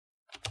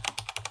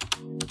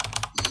Hi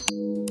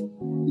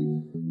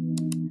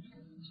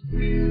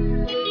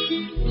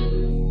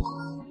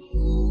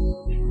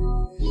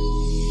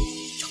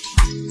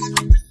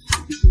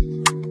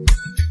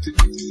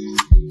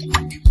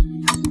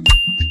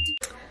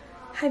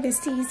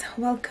besties,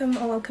 welcome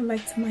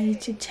back to my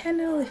YouTube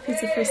channel. If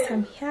it's your first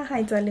time here,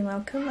 hi darling,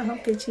 welcome. I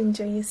hope that you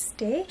enjoy your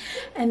stay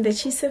and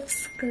that you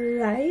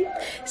subscribe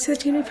so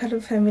that you can be part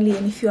of the family.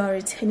 And if you are a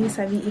returning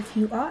savvy, if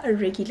you are a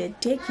regular,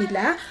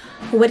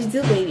 what do you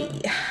do,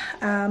 baby?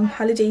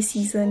 Holiday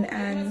season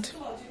and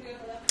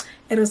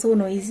it was so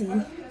noisy,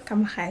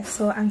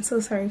 so I'm so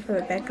sorry for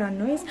the background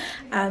noise,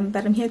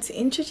 but I'm here to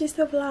introduce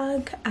the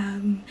vlog.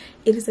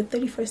 It is the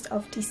 31st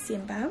of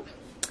December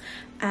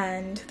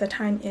and the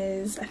time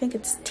is, I think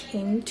it's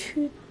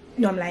 20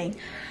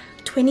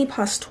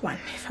 past 1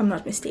 if I'm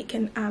not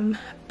mistaken.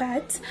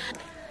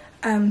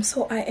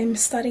 So I am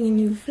starting a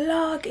new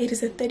vlog. It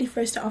is the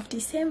 31st of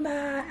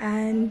December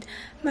and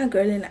my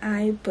girl and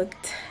I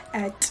booked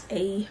at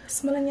a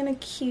small and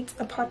cute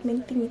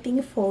apartment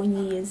thingy for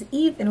New Year's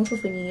Eve and also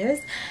for New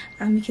Year's,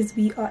 because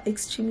we are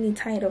extremely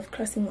tired of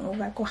crossing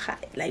over Kohai.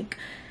 Like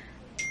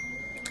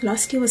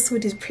last year was so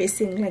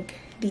depressing. Like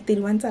the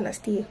 31st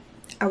last year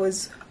I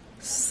was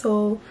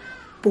so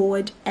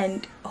bored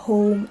and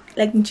home,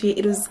 like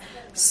it was,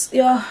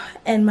 yeah,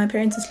 and my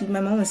parents were sleeping,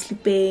 my mom was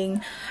sleeping,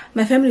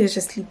 my family was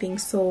just sleeping.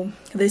 So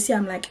this year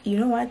I'm like, you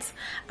know what,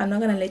 I'm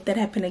not gonna let that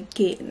happen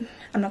again.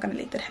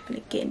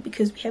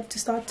 Because we have to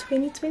start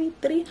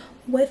 2023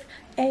 with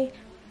a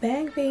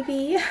bang,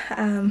 baby.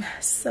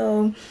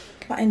 So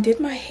I did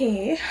my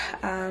hair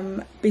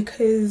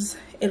because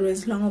it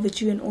was long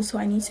overdue, and also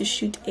I need to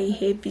shoot a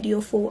hair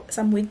video for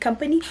some wig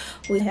company.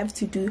 We have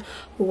to do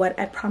what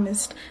I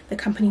promised the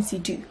company to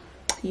do,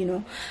 you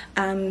know.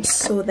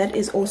 So that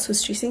is also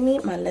stressing me.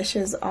 My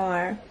lashes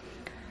are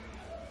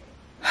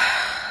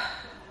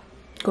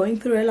going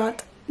through a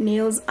lot,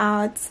 nails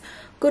out.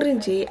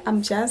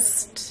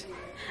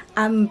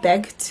 I'm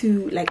back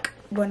to like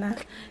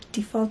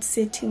default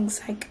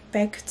settings, like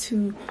back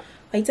to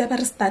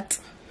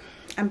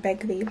I'm back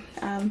there.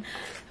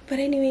 But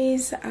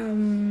anyways, yeah,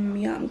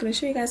 I'm gonna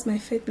show you guys my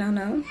fit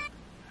now.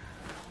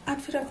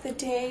 Outfit of the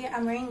day,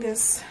 I'm wearing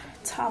this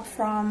top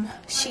from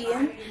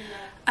Shein,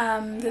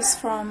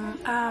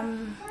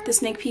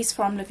 this neck piece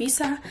from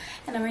Lavisa,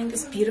 and I'm wearing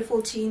this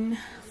beautiful jean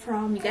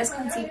from, you guys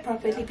can't see it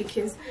properly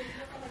because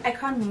I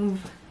can't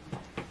move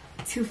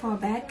too far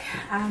back,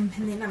 and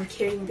then I'm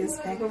carrying this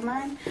bag of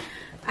mine,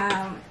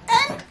 and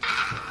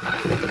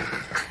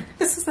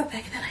this is the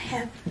bag that I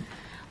have.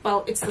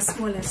 Well, it's the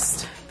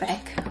smallest bag.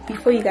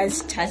 Before you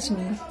guys judge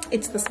me,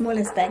 it's the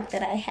smallest bag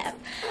that I have.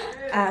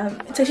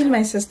 It's actually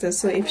my sister,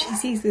 so if she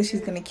sees this,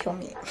 she's gonna kill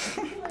me.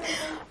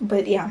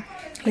 But yeah,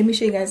 let me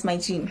show you guys my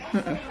jean.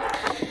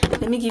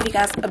 Let me give you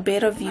guys a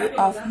better view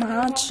of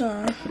my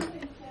jean.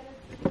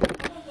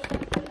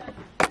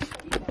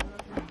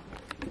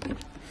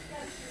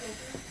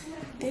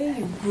 There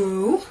you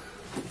go.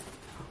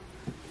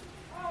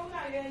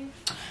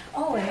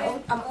 Oh,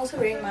 and I'm also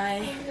wearing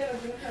my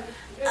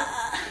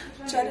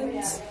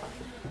Jordans.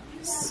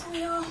 So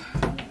yeah.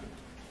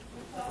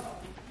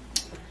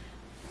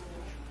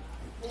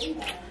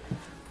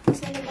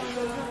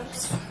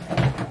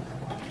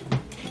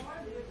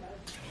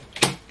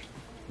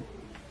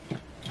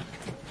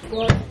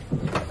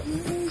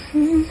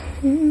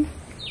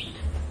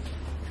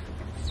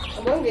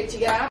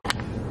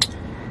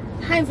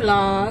 Hi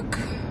vlog.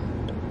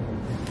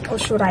 Or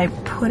should I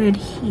put it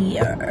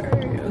here?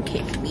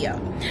 Okay, yeah.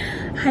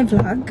 Hi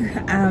vlog.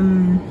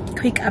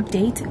 Quick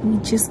update. We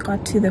just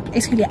got to the,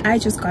 actually I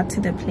just got to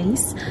the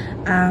place.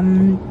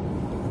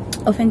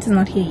 Offense is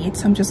not here yet,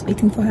 so I'm just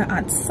waiting for her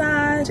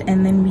outside,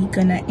 and then we're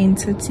gonna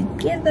enter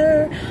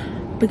together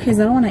because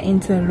I don't want to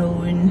enter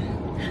alone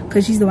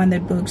because she's the one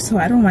that booked. So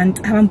I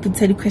haven't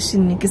put any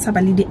question because I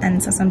the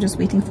answer, so I'm just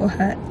waiting for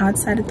her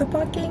outside at the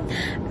parking.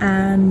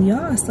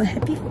 Yeah, so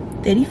happy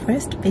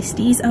 31st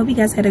besties. I hope you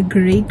guys had a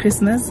great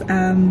Christmas.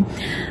 And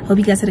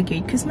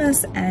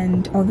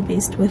all the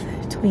best with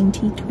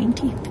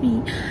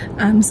 2023.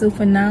 So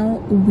for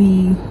now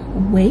we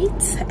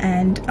wait,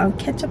 and I'll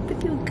catch up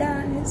with you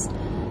guys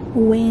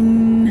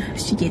when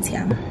she gets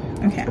here.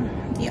 Okay,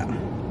 yeah.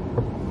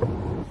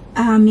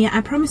 Yeah,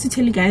 I promised to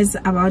tell you guys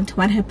about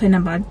what happened,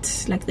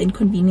 about like the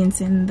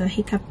inconvenience and the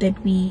hiccup that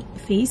we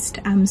faced.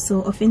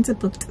 So Offensa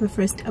booked the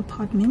first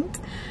apartment,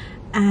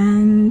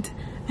 and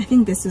I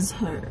think this is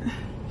her.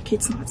 Okay,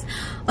 it's not.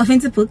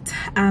 Offensa booked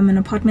an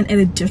apartment at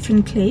a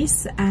different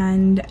place,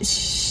 and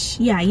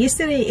yeah,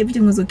 yesterday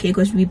everything was okay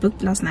because we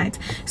booked last night,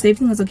 so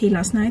everything was okay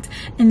last night.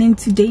 And then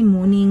today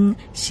morning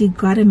she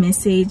got a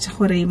message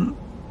for the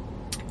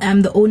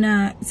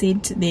owner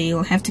said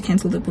they'll have to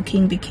cancel the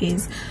booking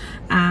because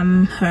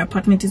her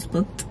apartment is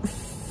booked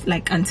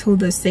like until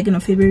the 2nd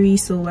of February.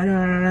 So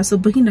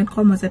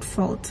booking.com was at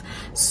fault,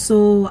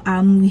 so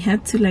we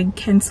had to like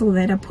cancel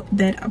that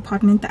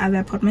apartment, the other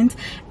apartment,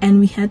 and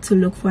we had to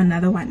look for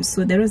another one.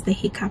 So there was the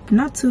hiccup,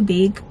 not too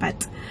big,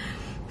 but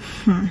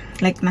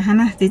like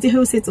nahana they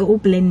it's all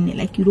blend,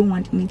 like you don't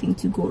want anything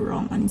to go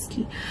wrong,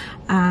 honestly.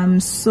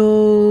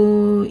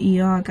 So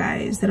yeah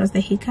guys, that was the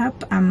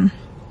hiccup,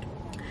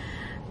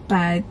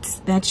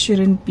 but that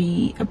shouldn't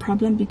be a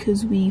problem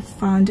because we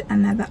found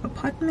another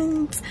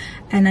apartment,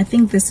 and I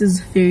think this is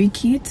very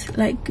cute.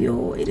 Like,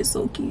 yo, it is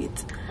so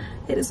cute,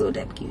 it is so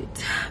damn cute.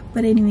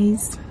 But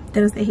anyways,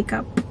 that was the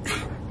hiccup.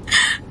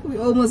 We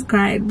almost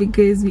cried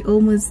because we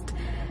almost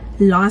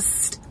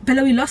lost, but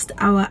we lost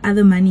our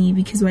other money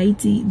because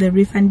Waiti, the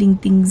refunding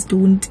things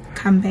don't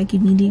come back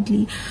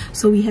immediately,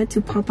 so we had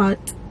to pop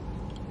out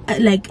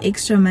like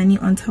extra money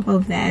on top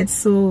of that.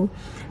 So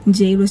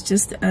Jay was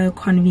just a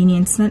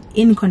convenience, not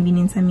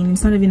inconvenience. I mean,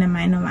 it's not even a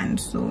minor one,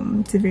 so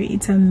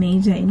it's a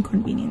major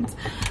inconvenience.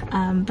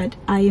 But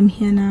I am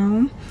here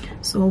now,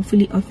 so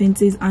hopefully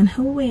Offense is on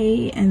her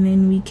way, and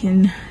then we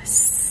can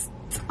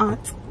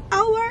start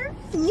our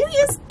New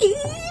Year's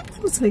Eve.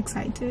 I'm so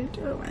excited, I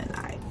don't wanna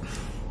lie,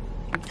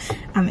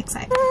 I'm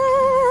excited.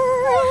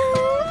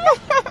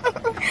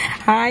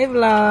 Hi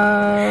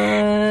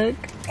vlog.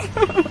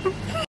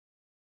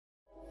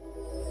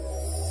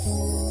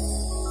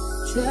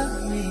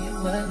 Tell me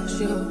what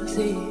you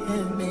see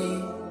in me.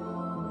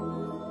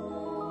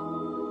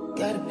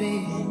 Gotta be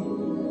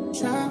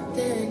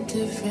something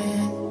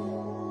different.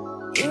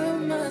 You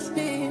must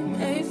be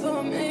made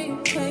for me.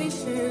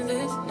 Patience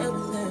is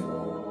nothing.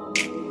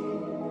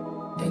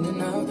 In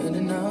and out, in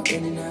and out,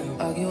 in and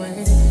out.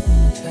 Arguing,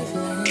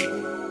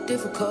 trifling,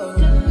 difficult.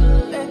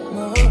 Let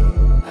more.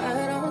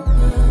 I don't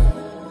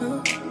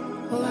know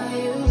why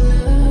you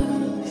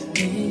love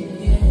me.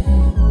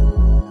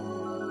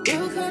 You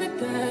got it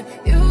bad,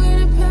 you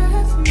got it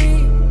bad for me,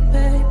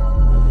 babe.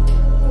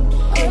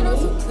 I'm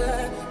so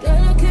glad that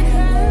I can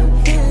have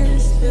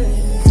this,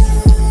 babe.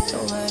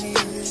 Nobody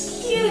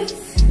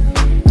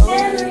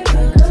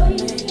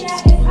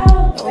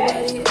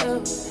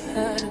else.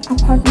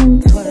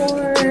 Apartment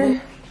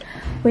 4.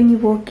 When you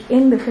walk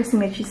in, the first thing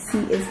that you see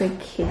is the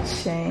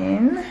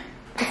kitchen.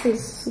 This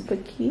is super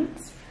cute.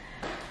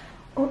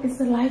 Oh, is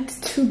the light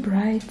too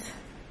bright?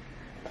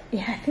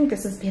 Yeah, I think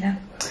this is better.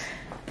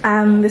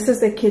 This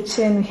is the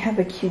kitchen. We have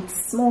a cute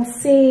small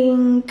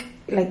sink,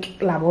 like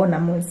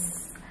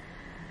labonamos,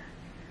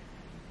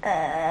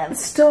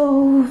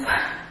 stove,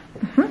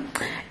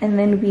 and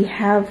then we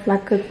have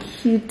like a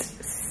cute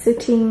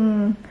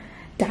sitting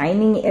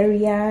dining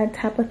area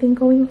type of thing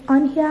going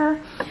on here.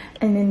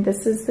 And then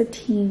this is the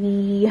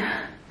TV,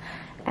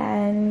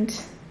 and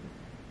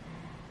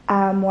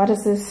what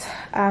is this?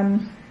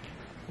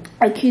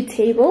 A cute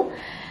table.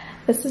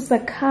 This is the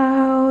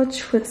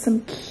couch with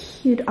some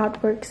cute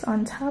artworks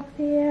on top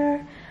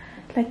there.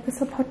 Like,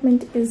 this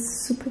apartment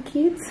is super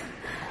cute.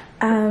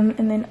 And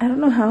then I don't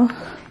know how.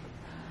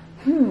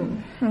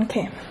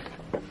 Okay,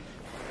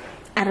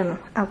 I don't know,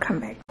 I'll come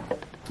back.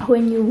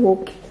 When you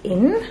walk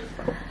in,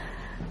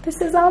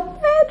 this is our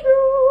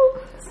bedroom.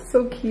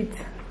 So cute,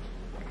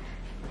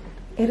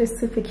 it is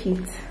super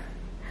cute.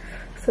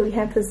 So we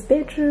have this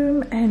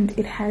bedroom, and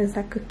it has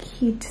like a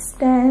cute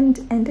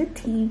stand and a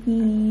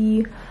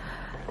TV.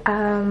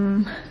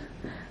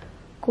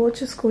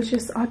 Gorgeous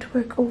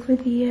artwork over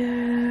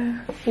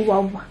there.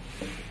 Wow.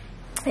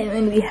 And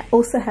then we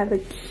also have a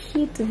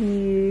cute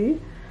view.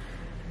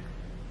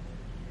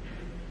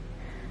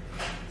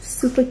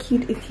 Super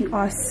cute, if you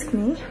ask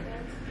me.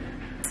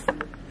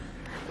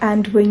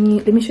 And when you,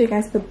 let me show you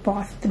guys the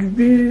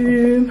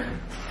bathroom.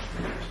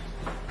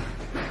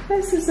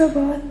 This is a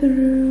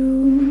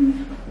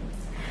bathroom,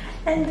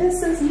 and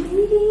this is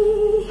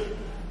me.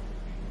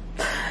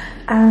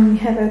 We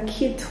have a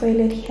cute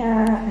toilet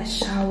here, a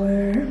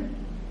shower,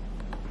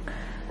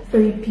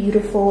 very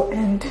beautiful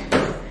and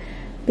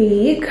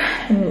big.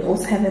 And we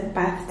also have a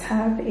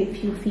bathtub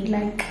if you feel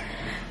like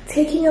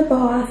taking a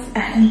bath.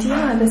 And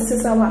yeah, this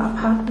is our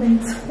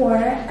apartment tour,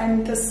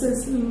 and this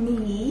is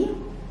me.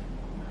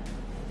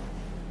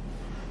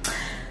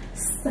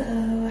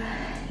 So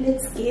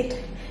let's get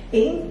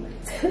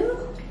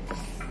into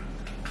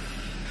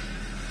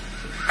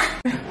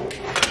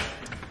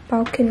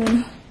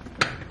balcony.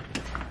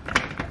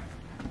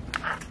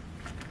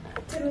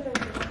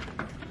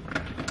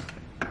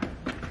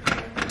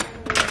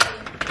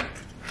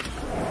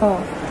 Oh,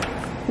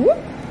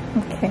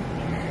 okay.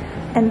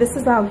 And this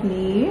is our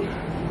view.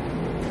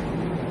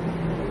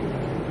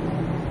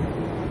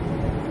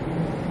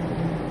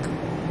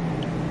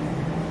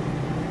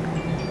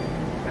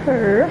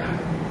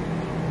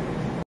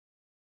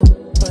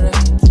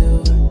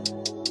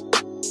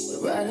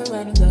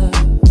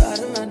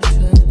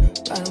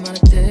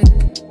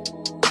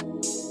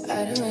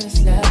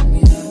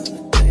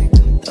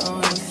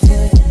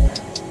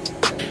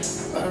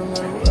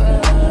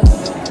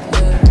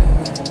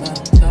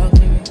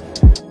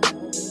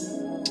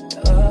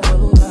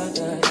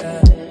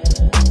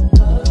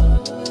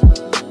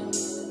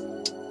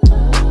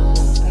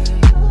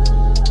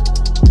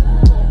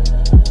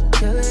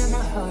 Feel it in my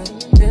heart,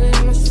 feel it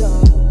in my soul.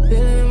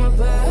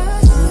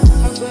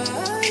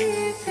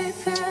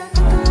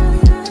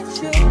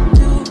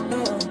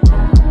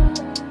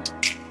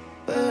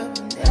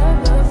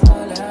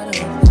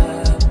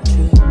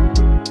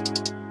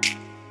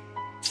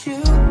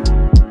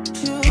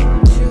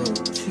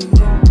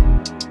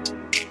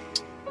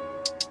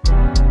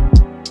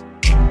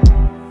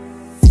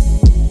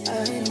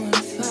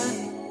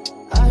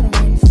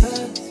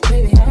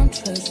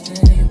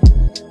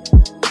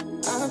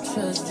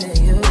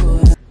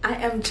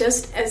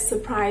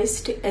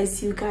 surprised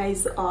as you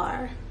guys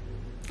are,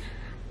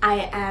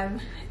 I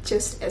am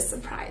just as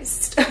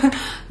surprised.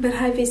 But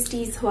hi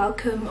besties,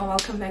 welcome or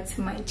welcome back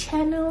to my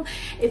channel.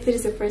 If it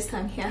is the first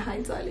time here, hi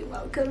darling,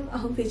 welcome. I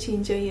hope that you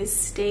enjoy your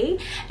stay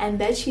and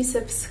that you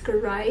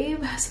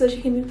subscribe so that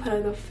you can be part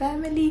of the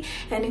family.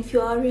 And if you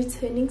are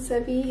returning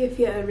subby, if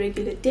you're a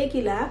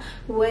regular,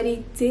 what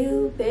it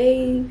do,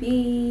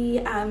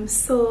 baby?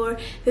 So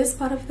this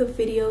part of the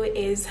video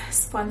is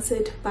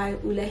sponsored by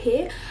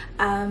ULAHAIR.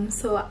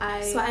 So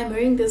I'm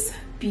wearing this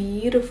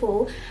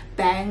beautiful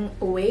bang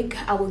wig.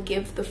 I will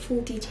give the full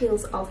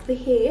details of the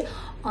hair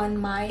on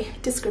my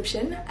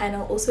description, and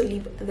I'll also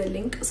leave the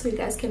link so you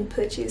guys can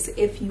purchase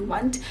if you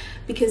want,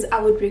 because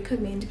I would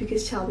recommend,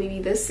 because child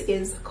baby, this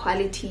is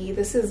quality.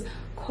 This is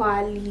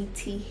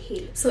quality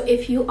hair. So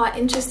if you are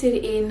interested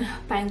in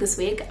buying this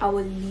wig, I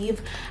will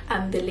leave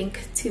the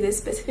link to this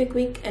specific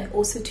wig and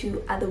also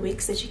to other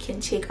wigs that you can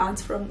check out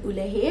from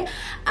ULAHAIR.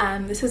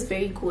 This is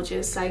very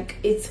gorgeous. Like,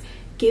 it's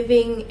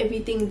giving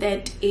everything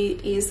that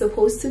it is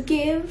supposed to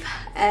give,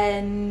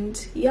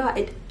 and yeah,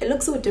 it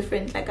looks so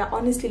different. Like, I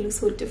honestly look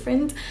so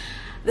different.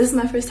 This is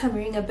my first time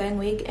wearing a bang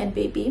wig, and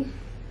baby,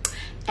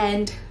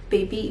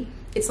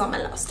 it's not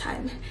my last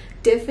time.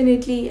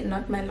 Definitely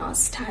not my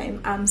last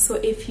time. So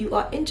if you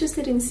are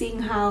interested in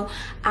seeing how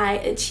I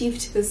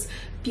achieved this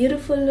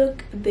beautiful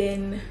look,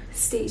 then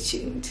stay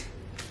tuned.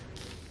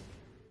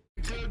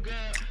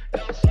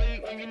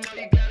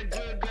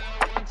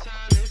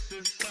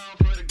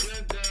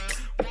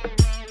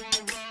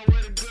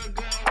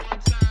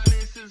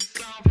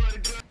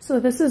 So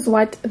this is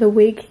what the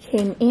wig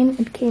came in.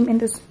 It came in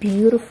this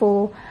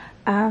beautiful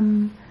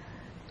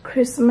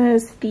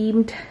Christmas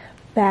themed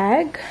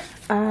bag,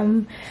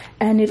 and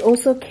it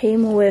also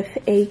came with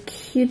a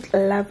cute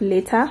love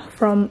letter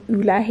from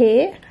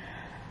ULAHAIR.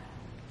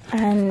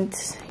 And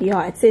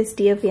yeah, it says,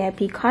 "Dear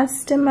VIP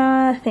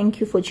customer, thank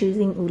you for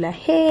choosing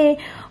ULAHAIR.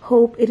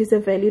 Hope it is a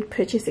valued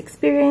purchase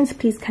experience.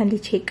 Please kindly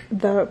check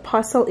the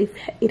parcel if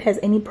it has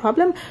any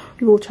problem.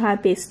 We will try our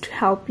best to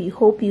help you.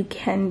 Hope you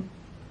can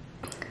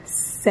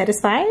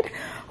satisfied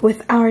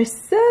with our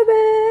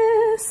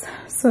service."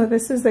 So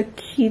this is a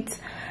cute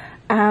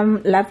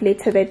love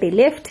letter that they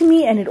left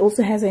me, and it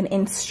also has an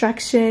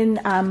instruction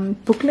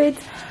booklet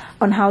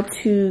on how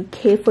to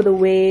care for the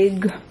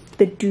wig,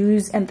 the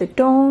do's and the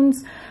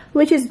don'ts,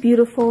 which is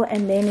beautiful.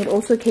 And then it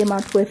also came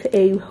out with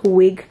a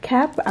wig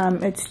cap.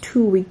 It's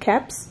 2 wig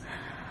caps.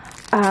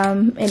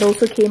 It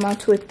also came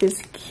out with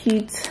this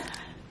cute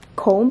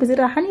comb. Is it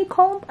a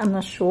honeycomb? I'm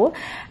not sure,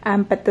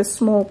 but the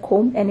small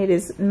comb, and it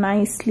is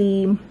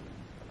nicely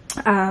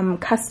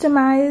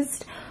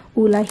customized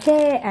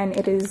ULAHAIR, and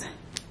it is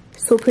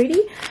so pretty.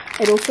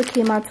 It also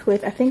came out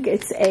with, I think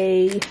it's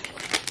a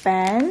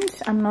band,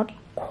 I'm not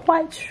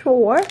quite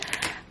sure,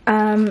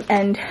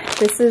 and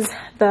this is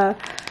the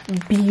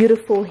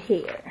beautiful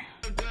hair.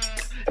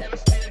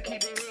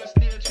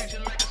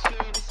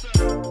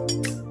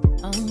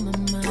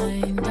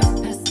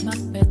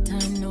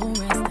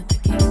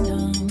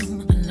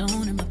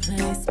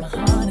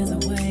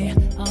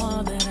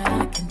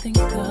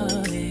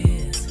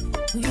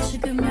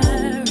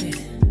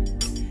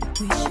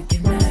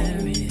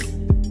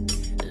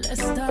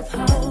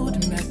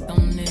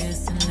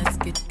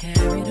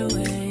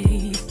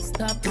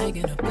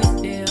 Making a big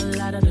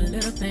deal out of the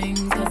little things,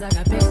 cause I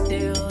got big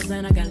deals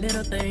and I got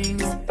little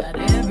things. Got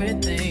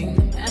everything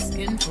I'm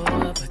asking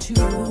for, but you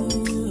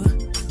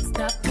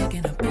stop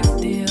making a big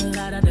deal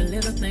out of the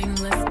little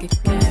things. Let's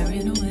get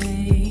carried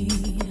away.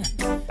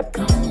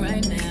 Come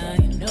right now,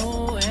 you know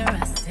where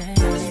I stand.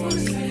 I just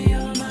wanna say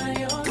you're mine,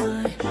 you're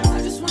mine.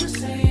 I just wanna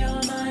say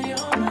you're mine,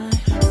 you're mine.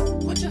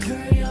 Would you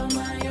hurry, you're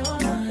mine, you're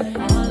mine.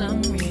 All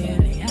I'm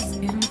really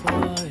asking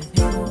for is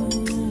you.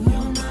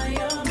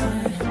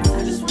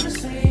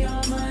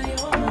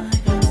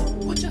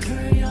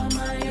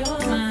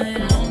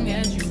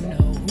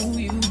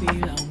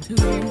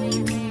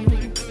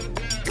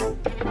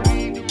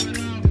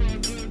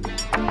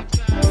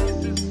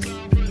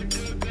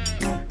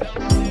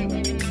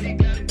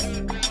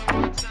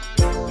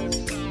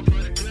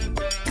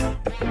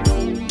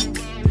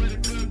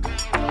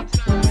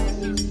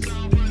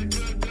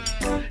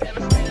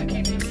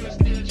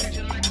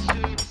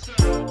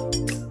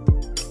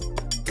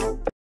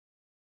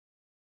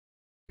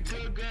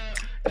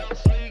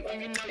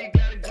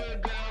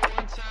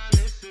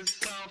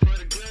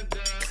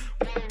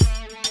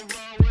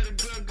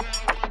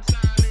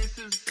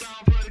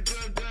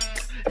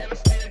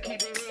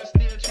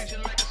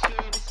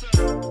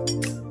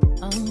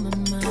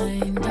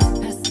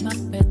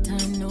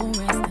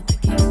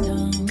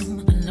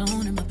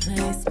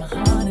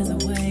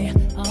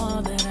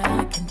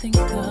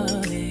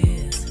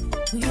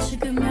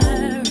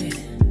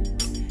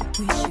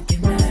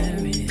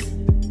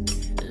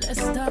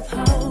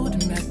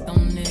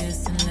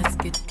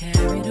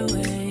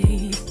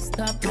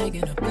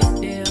 Making a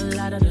big deal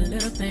out of the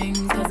little things,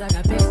 cause I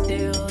got big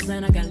deals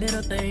and I got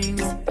little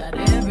things. Got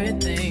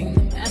everything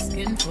I'm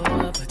asking for,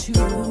 but you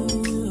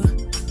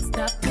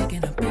stop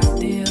making a big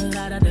deal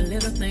out of the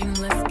little things.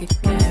 Let's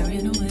get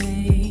carried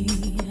away.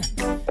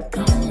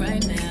 Come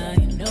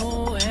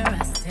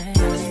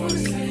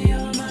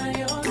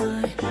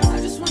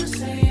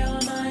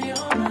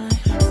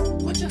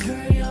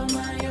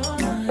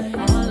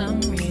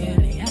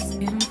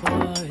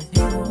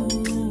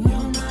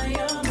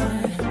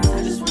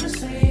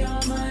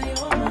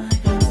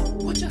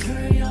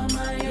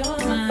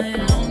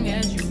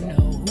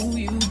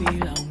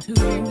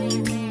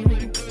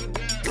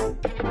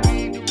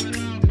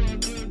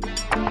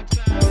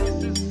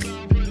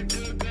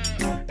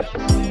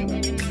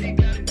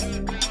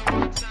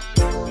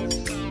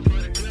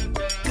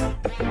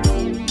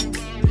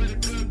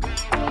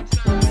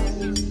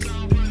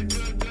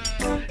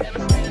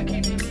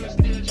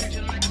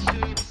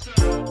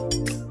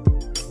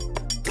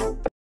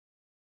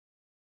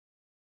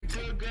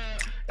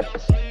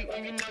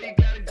you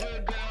got a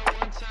good girl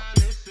one time.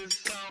 This is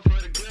a song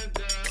for the good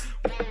girl.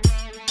 One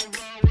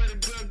roll with a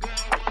good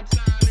girl one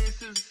time.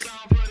 This is a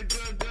song for the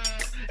good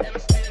girl. And I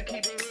still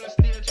keep it real,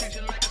 still treat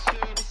you like a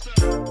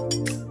should.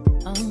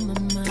 On my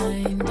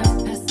mind, I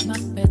pass my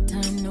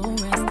bedtime, no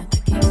rest at the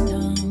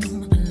kingdom.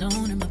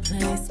 Alone in my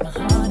place, my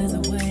heart is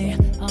away.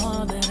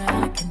 All that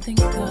I can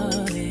think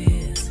of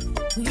is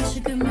we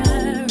should get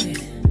married.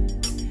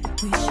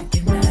 We should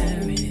get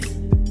married.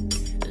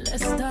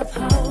 Let's stop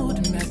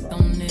holding back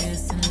on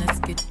this and let's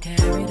get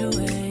carried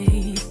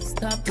away.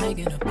 Stop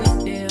making a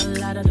big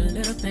deal out of the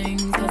little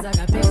things, cause I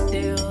got big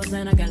deals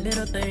and I got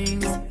little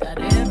things. Got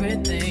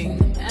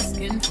everything I'm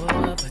asking for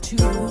but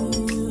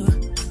you.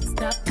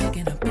 Stop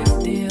making a big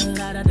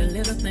deal out of the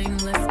little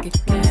things, let's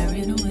get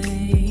carried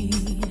away.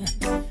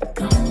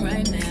 Come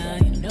right now,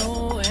 you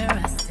know where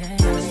I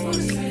stand. I just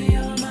wanna say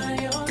you're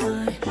mine, you're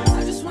mine.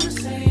 I just wanna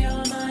say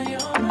you're mine,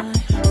 you're mine.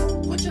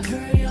 Would you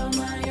hurry, you're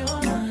mine,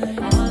 you're mine.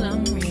 All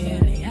I'm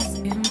really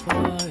asking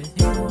for is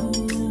you.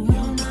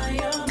 You're mine,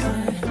 you're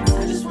mine.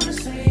 I just wanna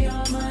say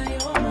you're mine,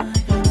 you're mine.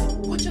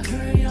 Would you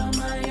hurry, you're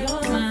mine,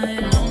 you're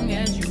mine. Long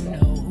as you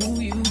know who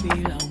you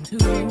belong to.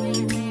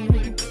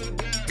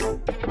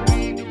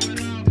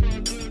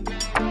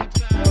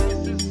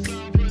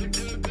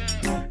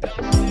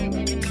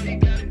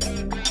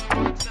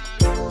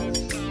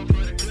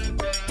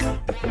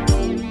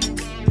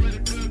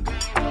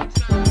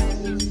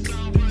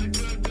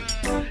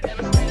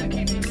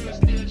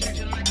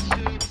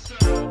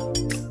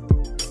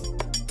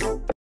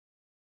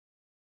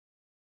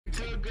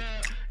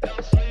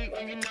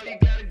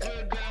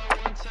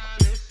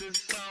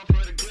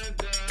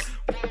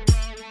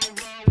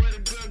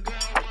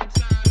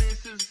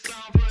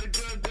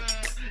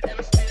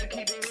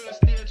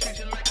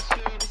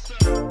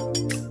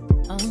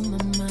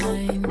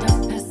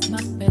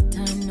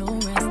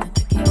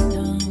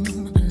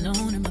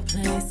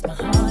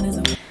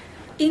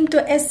 Into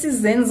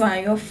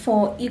esizenzayo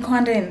for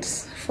e-content,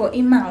 for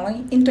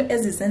imali, into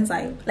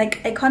esizenzayo. Like,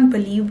 I can't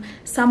believe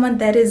someone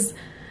that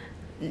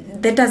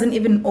doesn't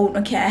even own,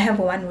 okay, I have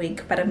one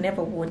wig, but I've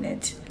never worn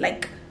it.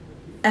 Like,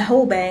 a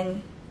whole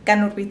bang.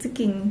 Cannot be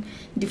taking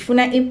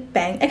difuna a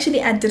bang.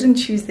 Actually, I didn't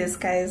choose this,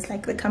 guys.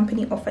 Like, the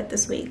company offered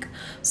this wig.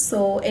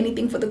 So,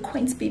 anything for the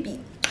coins, baby.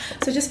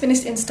 So just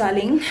finished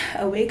installing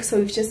a wig, so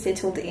we've just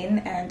settled in,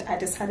 and I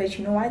decided,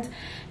 you know what,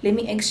 let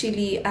me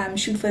actually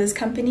shoot for this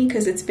company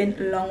because it's been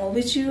long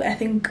overdue. I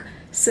think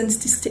since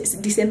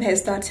December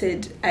has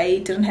started, I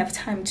didn't have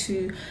time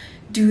to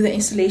do the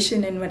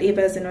installation and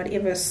whatever.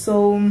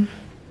 So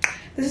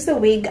this is the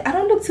wig. I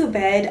don't look too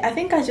bad. I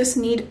think I just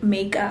need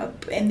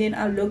makeup and then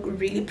I'll look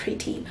really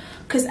pretty,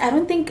 because I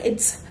don't think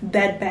it's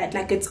that bad.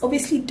 Like, it's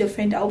obviously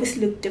different. I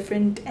obviously look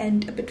different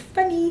and a bit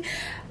funny,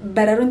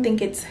 but I don't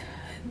think it's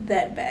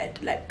that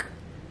bad. Like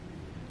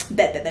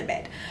that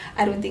bad.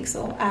 I don't think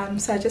so.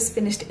 So I just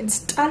finished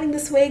installing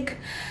this wig.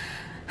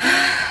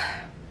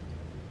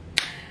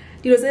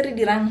 Dilo tse re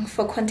dirang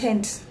for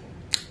content.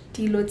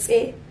 Dilo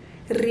tse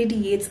re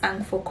di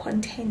etsang for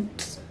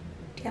content.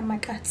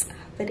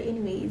 But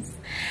anyways,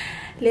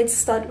 let's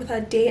start with our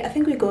day. I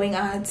think we're going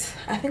out.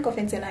 I think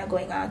Offense and I are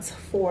going out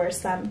for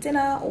some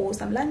dinner or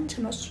some lunch,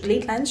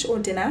 late lunch or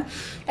dinner.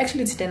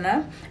 Actually, it's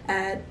dinner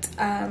at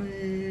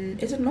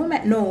is it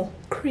NEWMARK? No,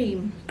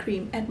 cream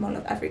at Mall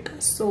of Africa.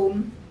 So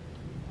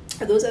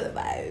those are the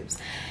vibes.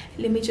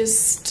 Let me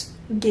just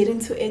get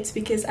into it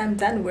because I'm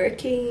done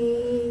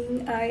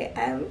working. I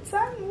am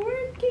done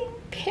working,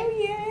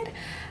 period.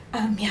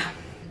 Yeah.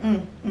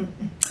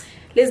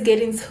 Let's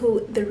get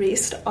into the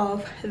rest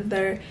of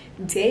the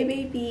day,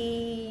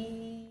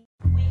 baby.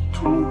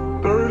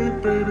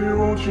 2:30, baby,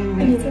 won't you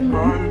meet me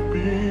by the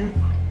beam?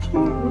 Too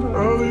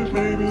early,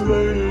 baby,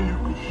 later you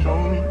can show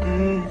me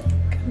things.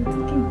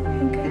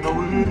 You know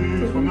what it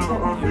is whenever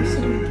I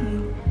visit.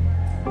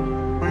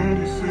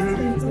 Windy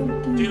City.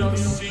 You don't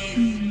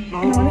see. And I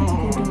wanted to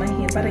go do my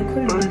hair, but I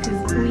couldn't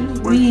because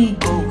we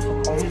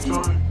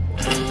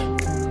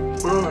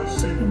Will I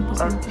see you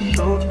at the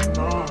show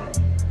tonight?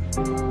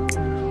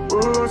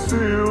 Will I see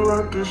you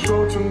at the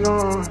show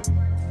tonight?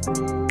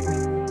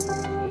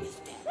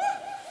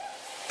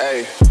 Hey.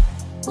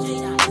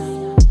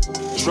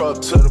 Truck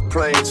to the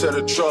plane, to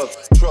the truck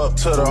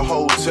to the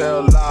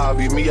hotel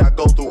lobby. Me, I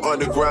go through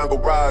underground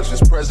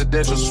garages,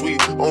 presidential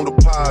suite on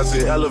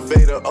deposit,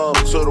 elevator up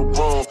to the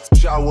room,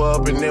 shower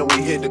up and then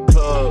we hit the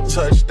club.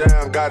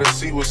 Touchdown, gotta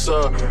see what's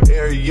up.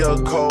 Area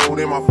code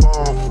in my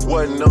phone.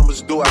 What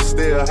numbers do I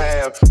still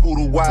have? Who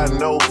do I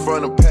know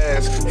from the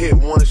past? Hit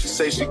one, she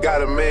say she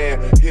got a man.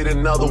 Hit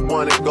another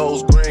one, it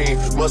goes green.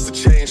 Must've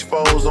changed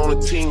foes on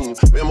the team.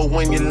 Remember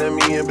when you let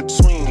me in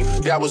between?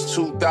 That was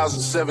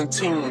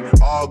 2017.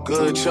 All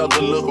good, chug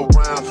a look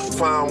around.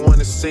 Find one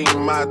that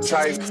seem my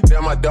type.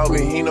 Damn, my dog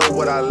and he know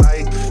what I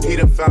like. He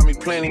done found me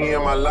plenty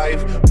in my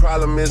life.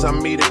 Problem is I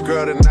meet a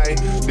girl tonight,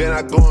 then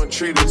I go and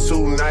treat her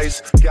too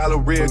nice.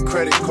 Galleria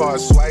credit card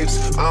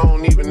swipes. I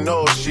don't even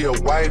know if she a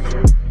wife,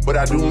 but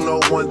I do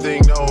know one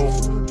thing, no.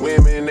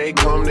 Women, they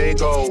come, they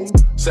go.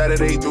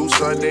 Saturday through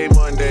Sunday,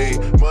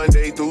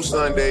 Monday through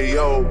Sunday,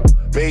 yo.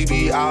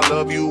 Maybe I'll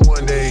love you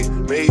one day,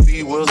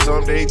 maybe we'll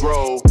someday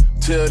grow.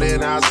 Till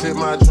then I'll sit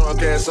my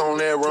drunk ass on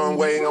that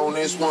runway, on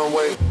this one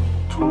way.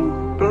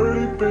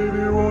 2:30,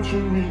 baby, won't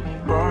you meet me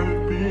by the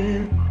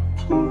beam?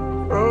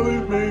 Too early,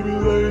 maybe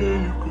later,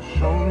 you could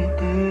show me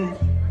things.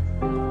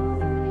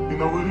 You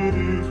know what it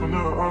is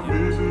whenever I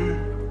visit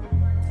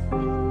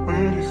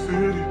Windy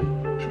City,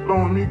 she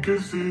blowing me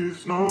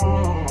kisses, no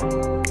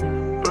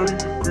 30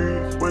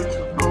 degrees, way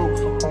to go,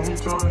 so hold me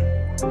tight.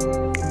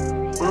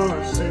 Will I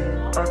see you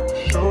at the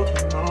show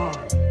tonight?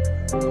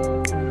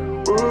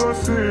 Will I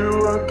see you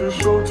at the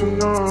show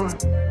tonight?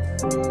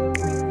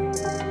 Okay.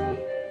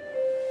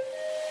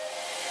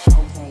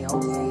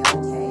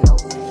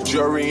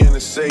 Jury in the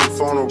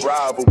safe on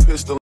arrival,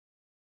 pistol.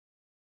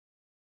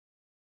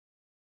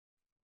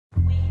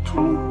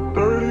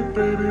 2:30,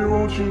 baby,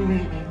 won't you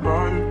meet me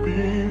by the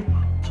beam?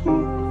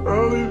 Too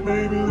early,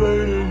 maybe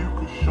later, you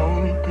could show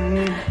me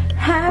things.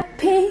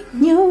 Happy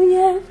New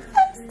Year,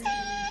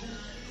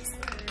 besties!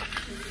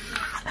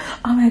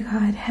 Oh my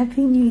god,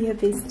 Happy New Year,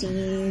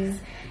 besties!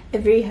 A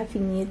very happy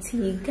new year to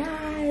you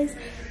guys.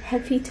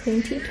 Happy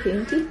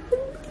 2020.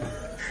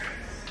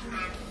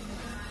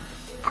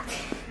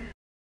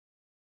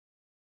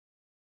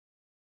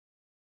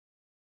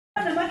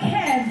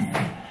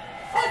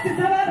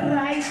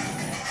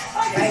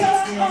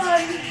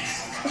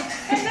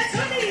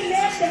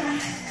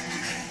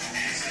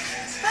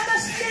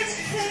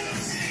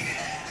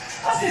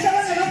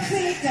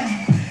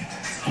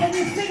 Can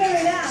you figure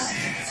it out?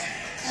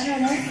 I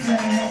don't know.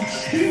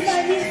 These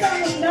might be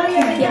some of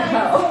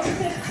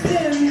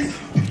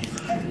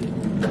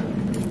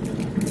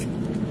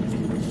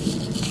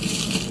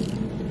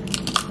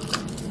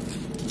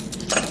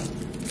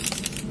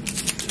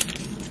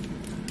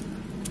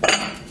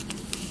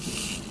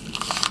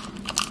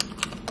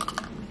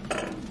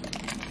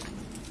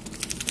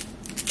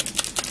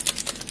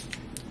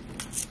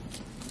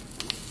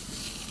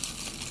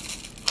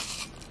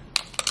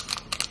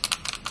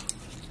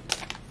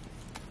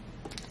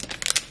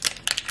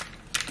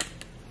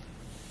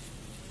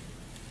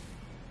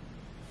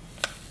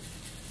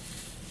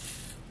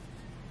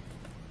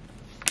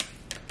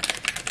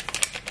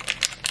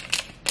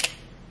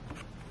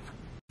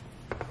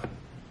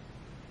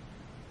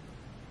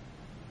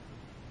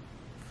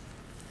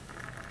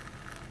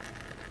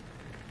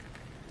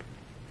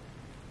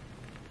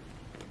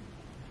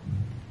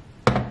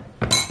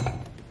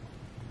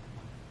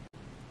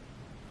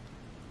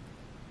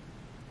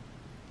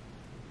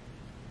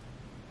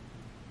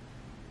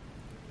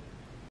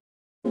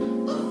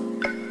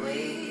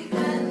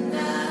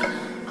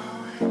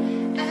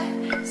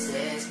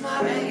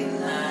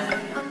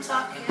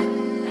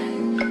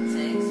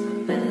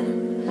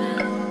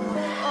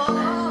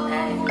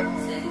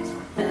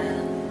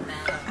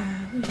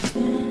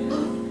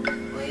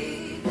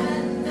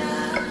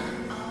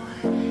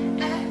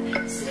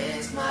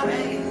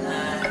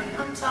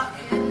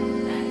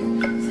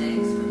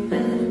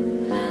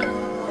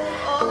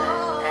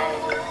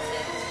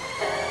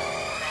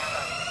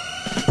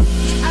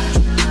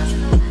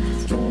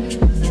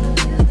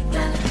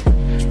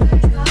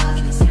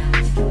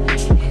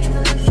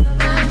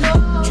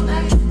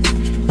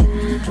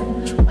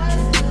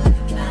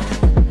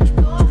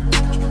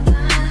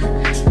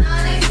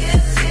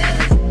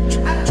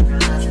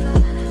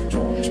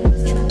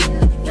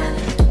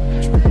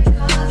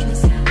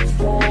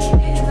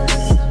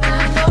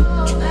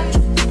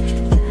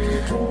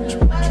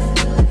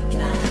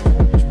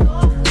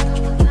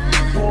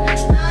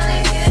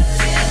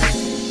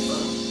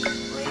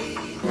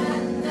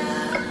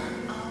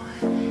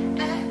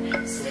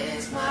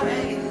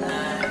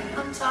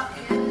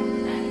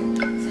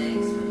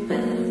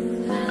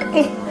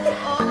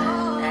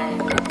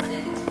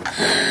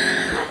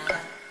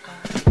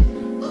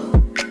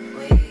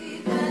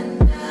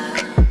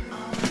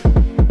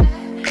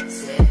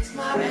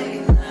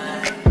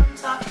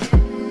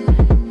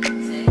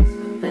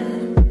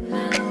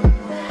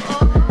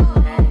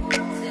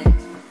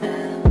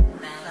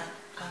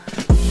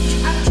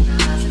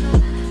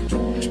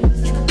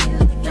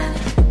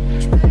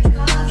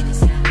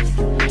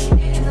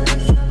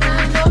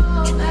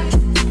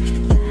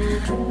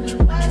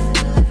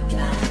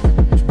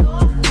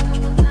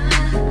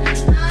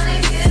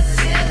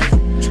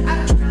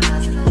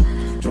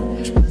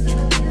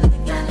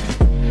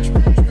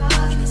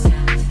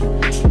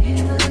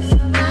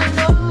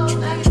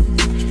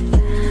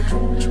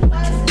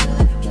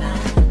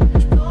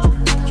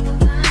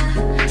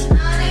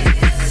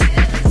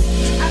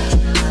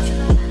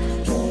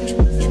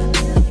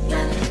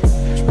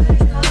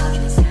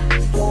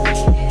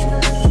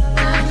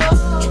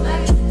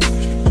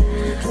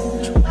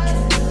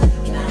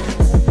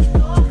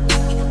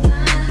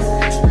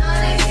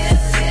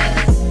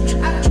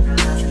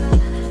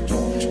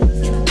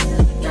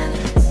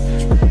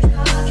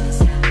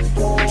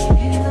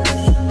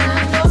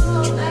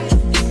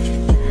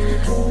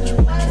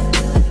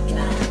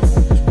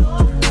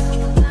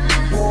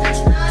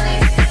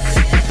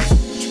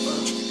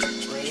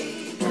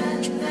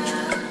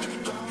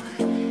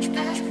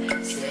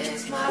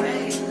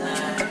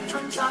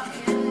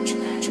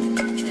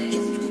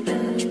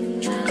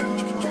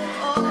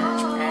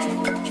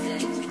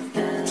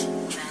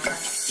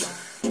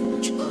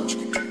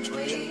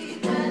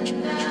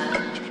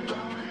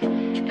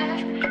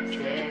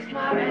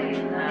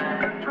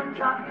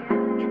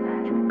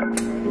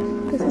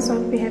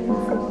we're having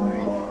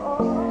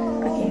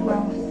 4. Okay,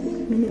 well,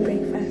 mini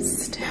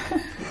breakfast.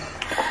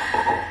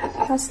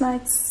 Last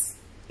night's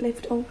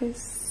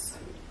leftovers.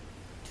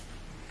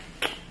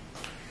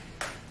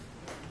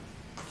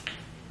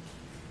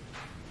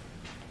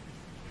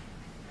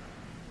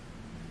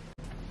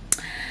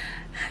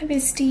 Hi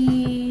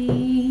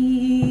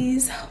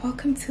besties,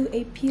 welcome to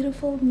a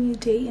beautiful new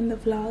day in the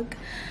vlog.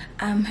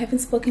 Haven't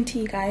spoken to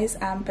you guys,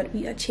 but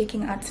we are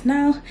checking out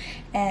now,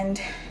 and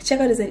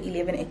checkout is at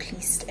 11 at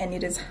least, and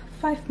it is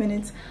 5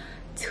 minutes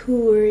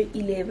to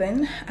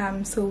 11.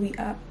 So we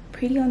are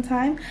pretty on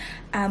time.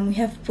 We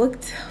have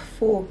booked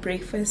for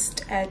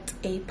breakfast at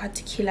a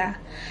particular,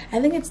 I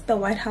think it's the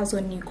White House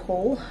on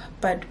Nicole,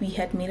 but we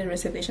had made a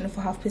reservation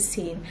for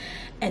 10:30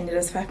 and it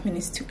is 5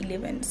 minutes to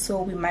 11, so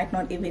we might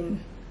not even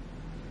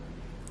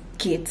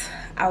get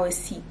our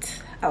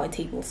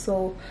table.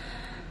 So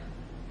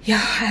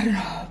yeah, I don't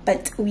know,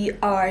 but we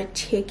are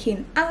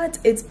checking out.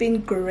 It's been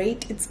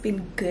great, it's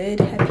been good.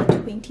 Happy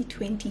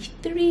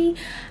 2023.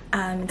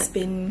 It's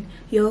been,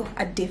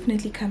 I'd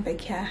definitely come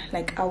back here.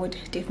 Like, I would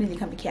definitely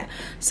come back here.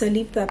 So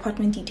leave the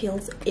apartment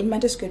details in my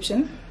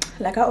description,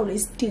 like I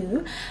always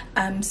do.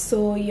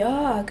 So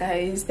yeah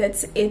guys,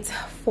 that's it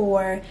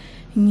for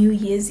New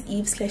Year's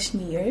Eve /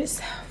 New Year's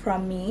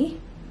from me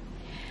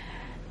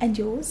and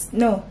yours.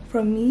 No,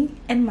 from me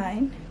and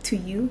mine to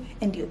you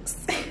and yours.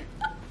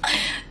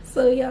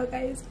 So yeah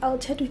guys, I'll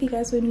chat with you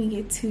guys when we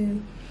get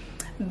to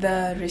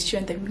the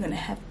restaurant that we're gonna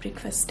have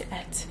breakfast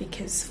at,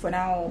 because for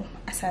now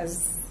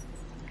as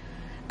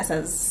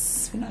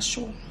we're not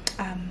sure.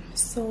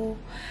 So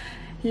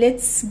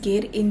let's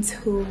get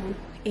into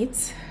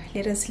it.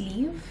 Let us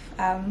leave.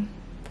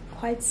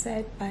 Quite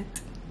sad,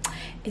 but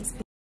it's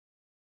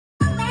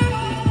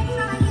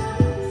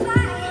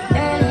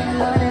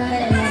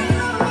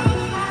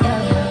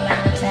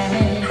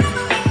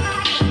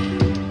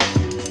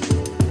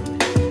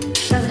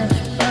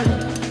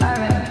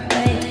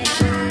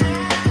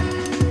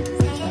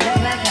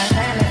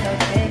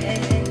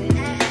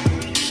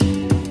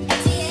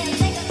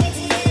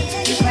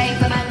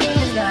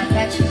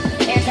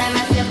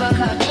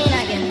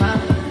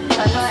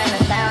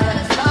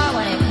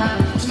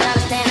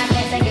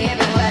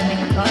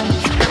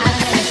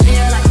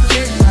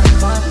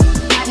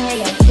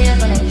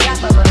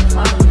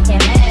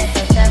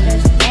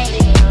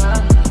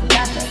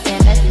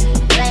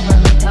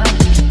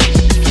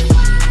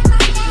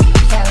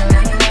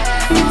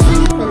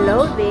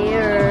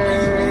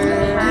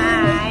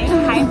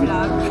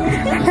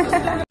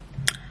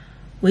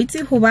wait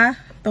till Hoba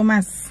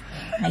Thomas.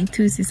 I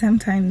too see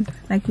sometimes,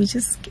 like,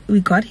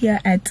 we got here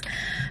at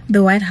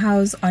the White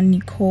House on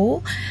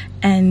Nicole,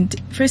 and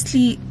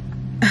firstly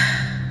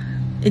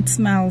it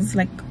smells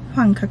like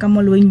when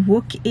you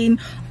walk in,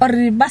 or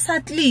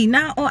basatli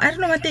now, or I don't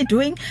know what they're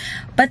doing,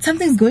 but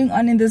something's going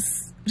on in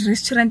this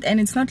restaurant and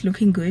it's not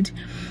looking good.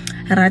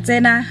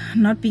 Ratena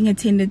not being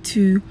attended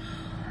to.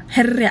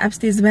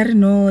 Upstairs, where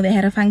no, they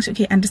had a function.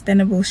 Okay,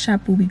 understandable.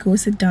 Sharp, we go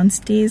sit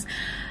downstairs.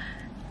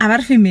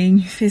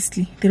 Menu,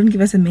 firstly, they don't give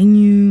us a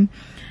menu,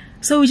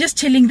 so we're just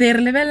chilling there,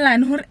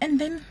 and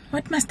then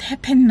what must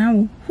happen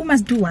now? Who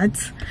must do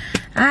what?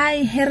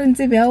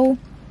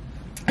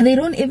 They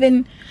don't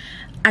even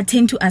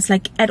attend to us,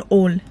 like, at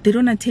all. They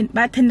don't attend.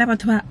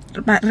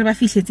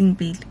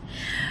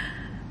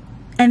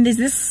 And there's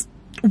this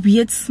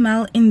weird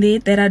smell in there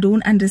that I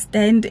don't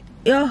understand.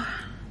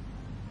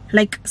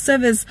 Like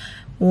service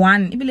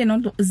 1, even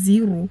not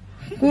 0.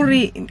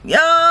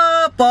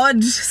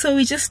 Bod. So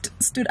we just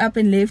stood up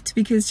and left,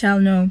 because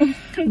child, no,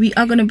 we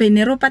are gonna pay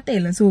Nero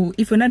Patela. So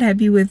if we're not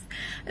happy with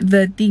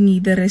the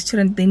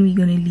restaurant, then we're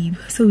gonna leave.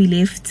 So we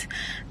left.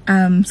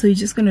 So we're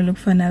just gonna look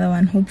for another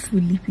one,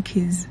 hopefully,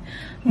 because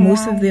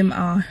most of them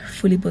are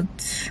fully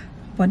booked.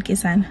 But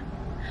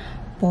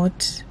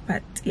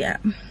yeah,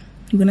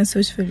 we're gonna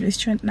search for a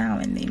restaurant now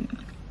and then